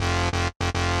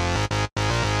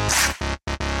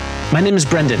My name is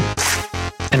Brendan,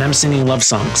 and I'm singing love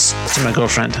songs to my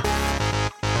girlfriend.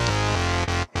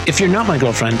 If you're not my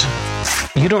girlfriend,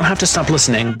 you don't have to stop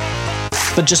listening,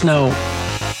 but just know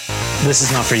this is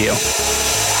not for you.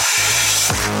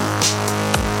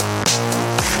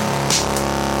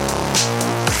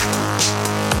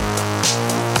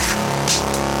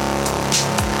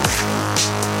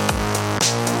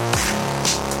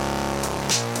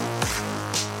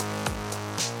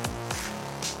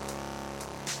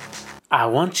 I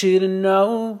want you to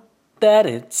know that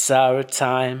it's our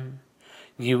time.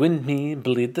 You and me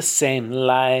bleed the same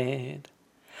light.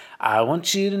 I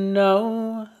want you to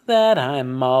know that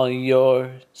I'm all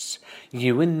yours.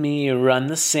 You and me run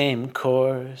the same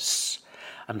course.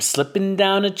 I'm slipping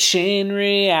down a chain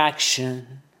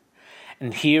reaction.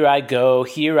 And here I go,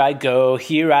 here I go,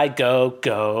 here I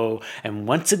go. And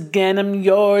once again I'm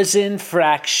yours in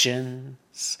fractions.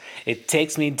 It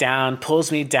takes me down,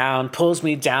 pulls me down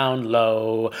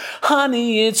low.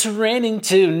 Honey, it's raining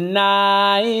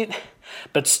tonight.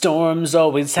 But storms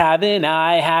always have an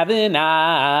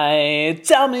eye.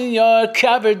 Tell me you're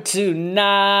covered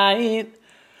tonight.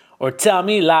 Or tell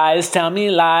me lies. I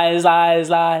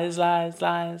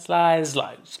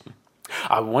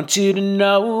want you to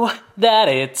know that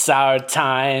it's our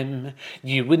time.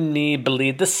 You and me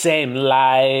bleed the same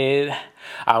light.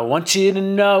 I want you to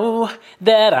know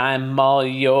that I'm all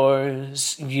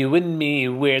yours. You and me,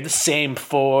 we're the same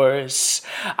force.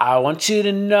 I want you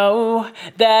to know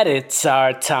that it's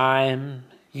our time.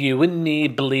 You and me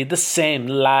bleed the same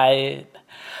light.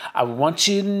 I want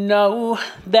you to know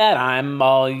that I'm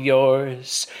all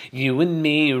yours. You and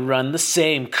me run the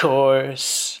same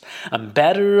course. I'm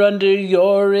better under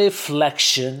your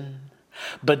reflection.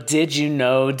 But did you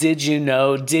know that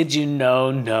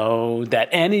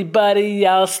anybody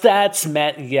else that's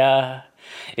met ya,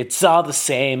 it's all the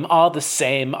same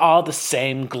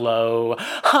glow.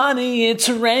 Honey, it's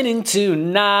raining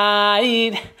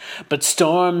tonight, but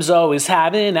storms always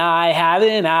have an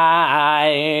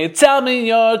eye. Tell me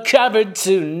you're covered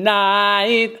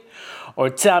tonight, or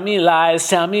tell me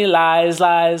lies.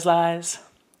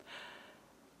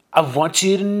 I want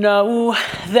you to know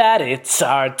that it's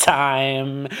our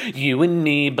time. You and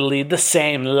me bleed the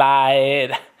same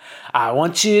light. I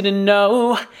want you to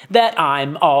know that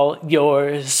I'm all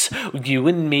yours. You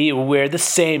and me, we're the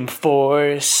same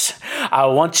force. I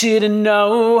want you to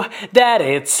know that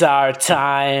it's our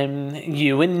time.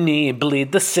 You and me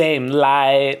bleed the same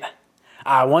light.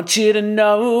 I want you to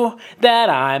know that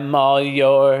I'm all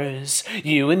yours.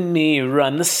 You and me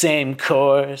run the same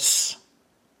course.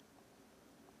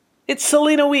 It's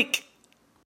Selena Week.